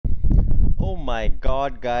my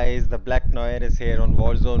god guys, the Black Noir is here on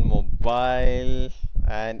Warzone Mobile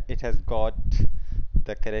and it has got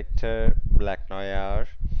the character Black Noir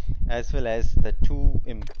as well as the two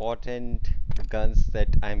important guns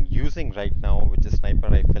that I'm using right now, which is Sniper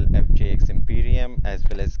Rifle FJX Imperium as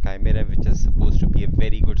well as Chimera, which is supposed to be a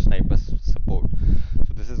very good sniper support.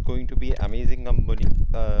 So this is going to be amazing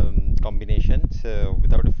combination. So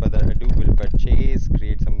without further ado, we'll purchase,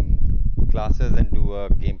 create some classes and do a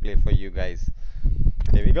gameplay for you guys.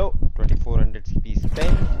 Here we go. 2400 CP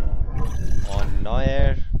spent on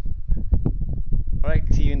Noir. Alright,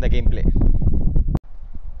 see you in the gameplay.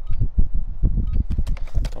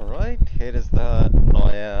 Alright, here is the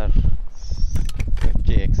Noir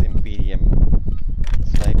FJX Imperium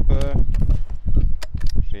sniper.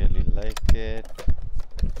 Really like it.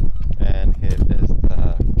 And here is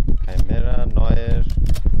the Chimera Noir.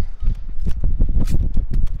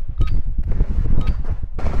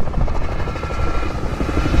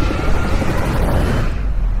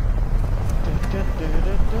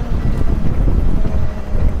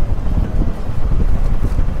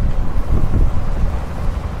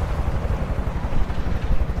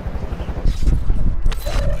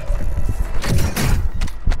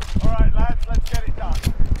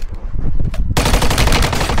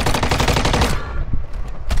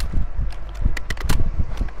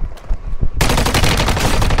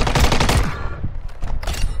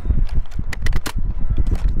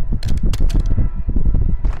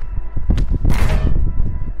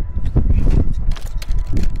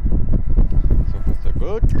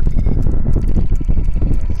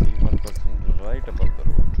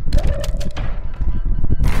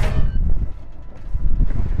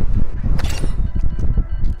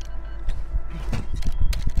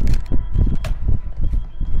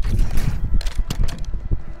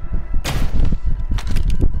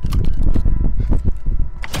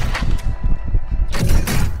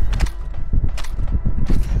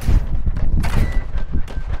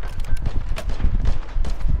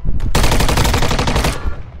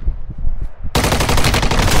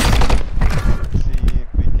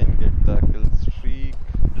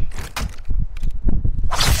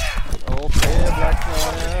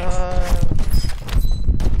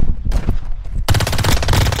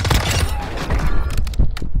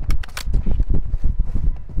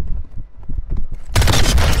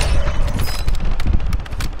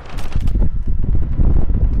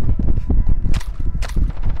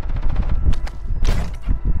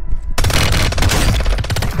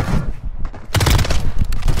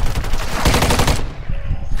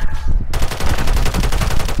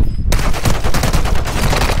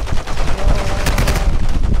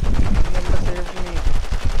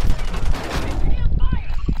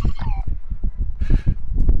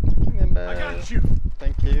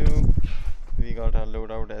 Thank you. We got our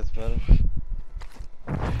loadout as well.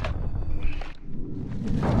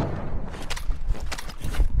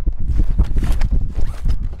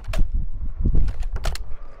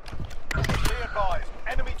 Be advised,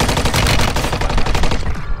 enemy.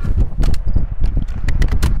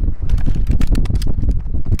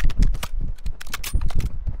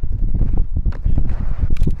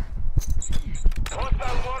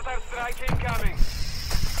 Hostile mortar strike incoming.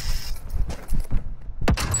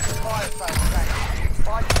 Fire sale ready.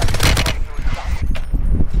 Fire sale ready to attack.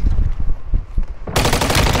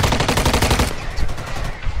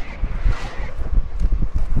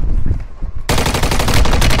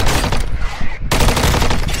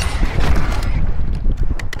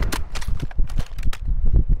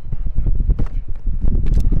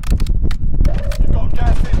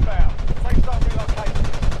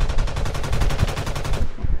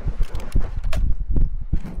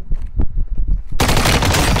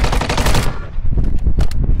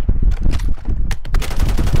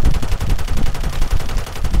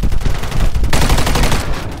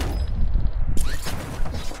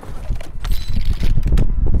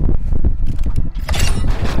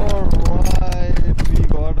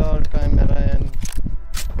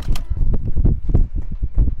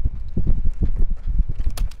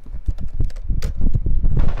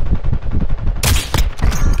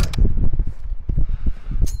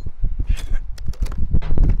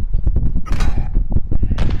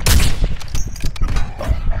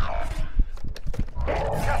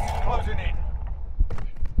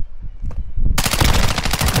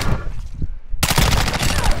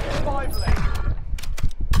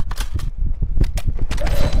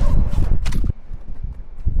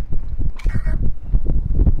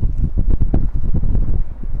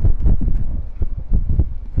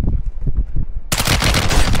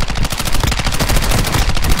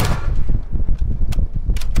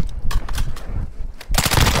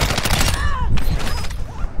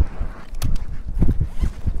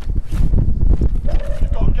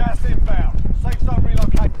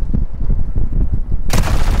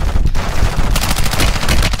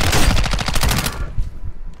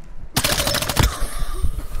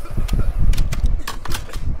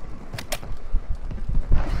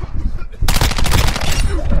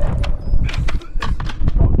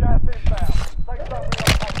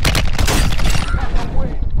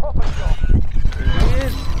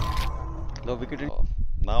 So we could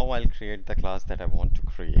now I'll create the class that I want to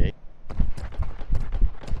create.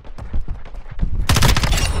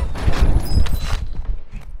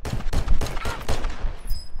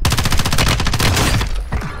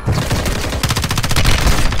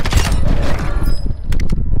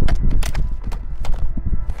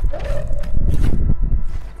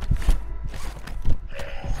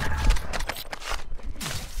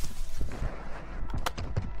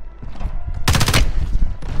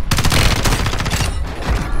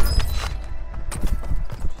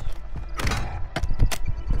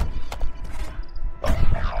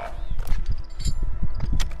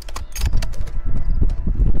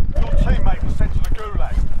 Your teammate was sent to the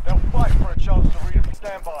gulag. They'll fight for a chance to redeploy.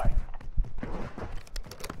 Stand by.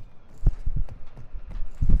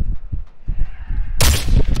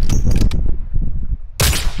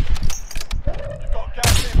 You've got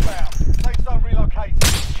gas inbound. Safe zone relocated.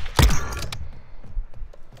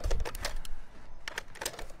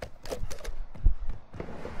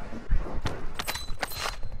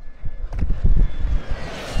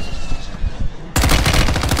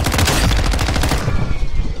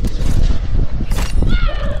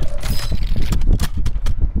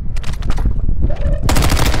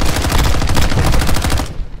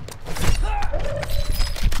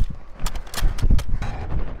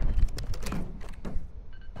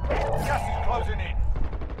 Gas is closing in.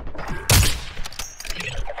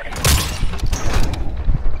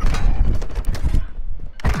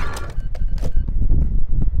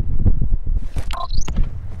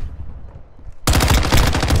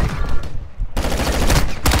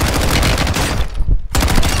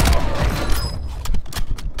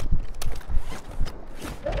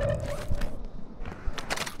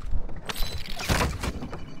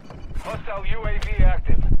 Hostile UAV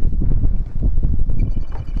active.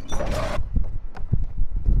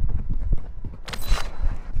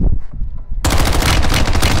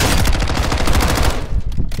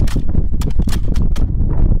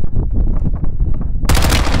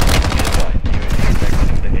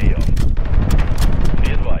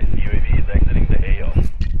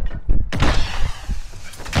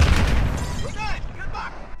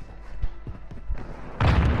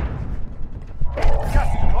 Gas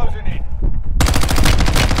is closing in.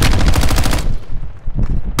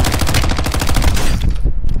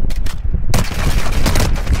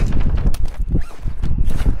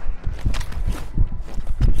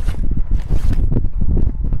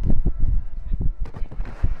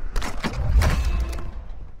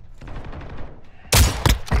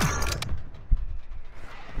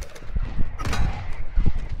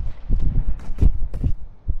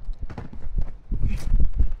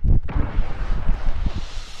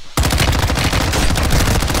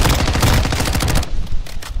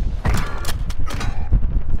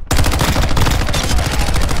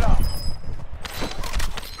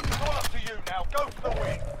 It's all up to you now. Go for the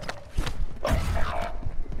win.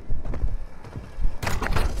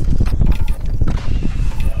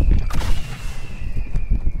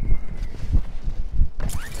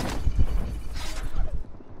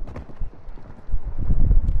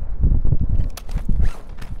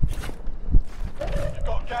 You've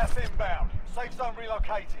got gas inbound. Safe zone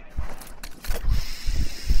relocated.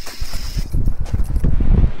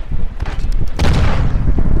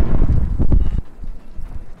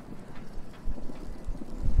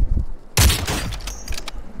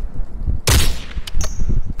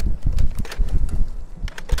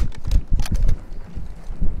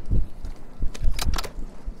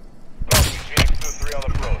 Copy, GX-23 on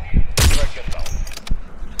approach. Direct inbound.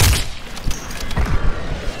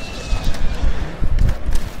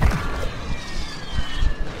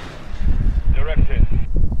 Direct hit.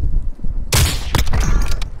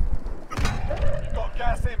 You've got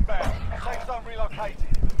gas inbound. Safe zone relocated.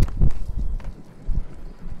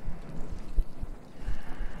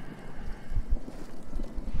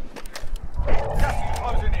 Gas is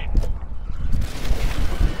closing in.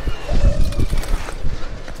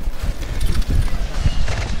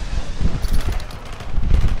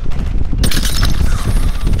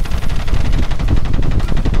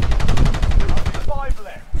 Only 5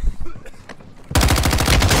 left.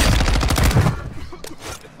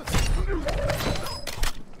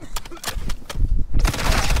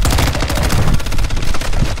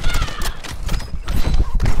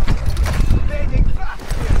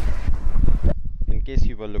 In case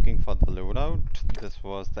you were looking for the loadout, this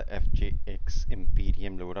was the FJX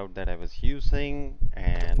Imperium loadout that I was using,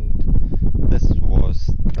 and this was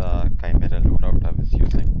the Chimera loadout I was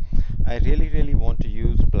using. I really want to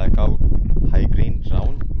use blackout high green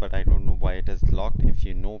round, but I don't know why it is locked. If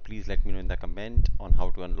you know, please let me know in the comment on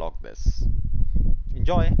how to unlock this.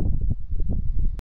 Enjoy!